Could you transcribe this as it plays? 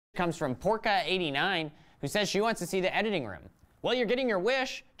comes from Porka89, who says she wants to see the editing room. Well, you're getting your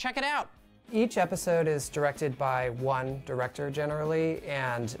wish. Check it out. Each episode is directed by one director generally,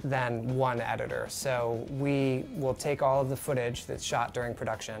 and then one editor. So we will take all of the footage that's shot during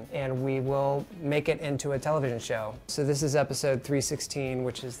production and we will make it into a television show. So this is episode 316,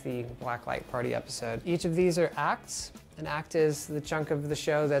 which is the Blacklight Party episode. Each of these are acts. An act is the chunk of the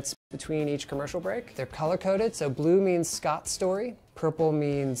show that's between each commercial break. They're color-coded, so blue means Scott's story, purple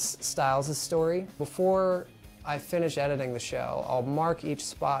means Stiles' story. Before I finish editing the show, I'll mark each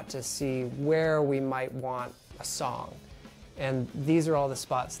spot to see where we might want a song. And these are all the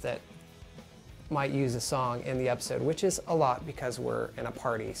spots that might use a song in the episode, which is a lot because we're in a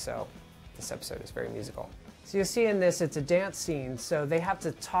party, so this episode is very musical. So you'll see in this, it's a dance scene, so they have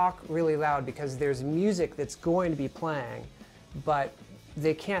to talk really loud because there's music that's going to be playing, but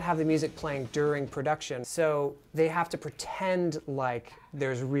they can't have the music playing during production, so they have to pretend like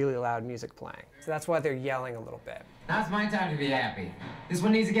there's really loud music playing. So that's why they're yelling a little bit. Now it's my time to be happy. This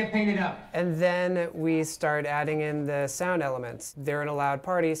one needs to get painted up. And then we start adding in the sound elements. They're in a loud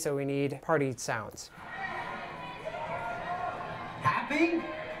party, so we need party sounds. Happy?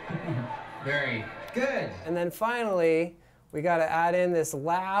 Very good. And then finally, we gotta add in this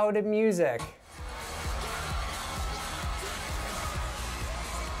loud music.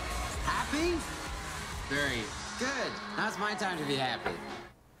 Happy? Very good. Now it's my time to be happy.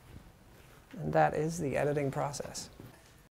 And that is the editing process.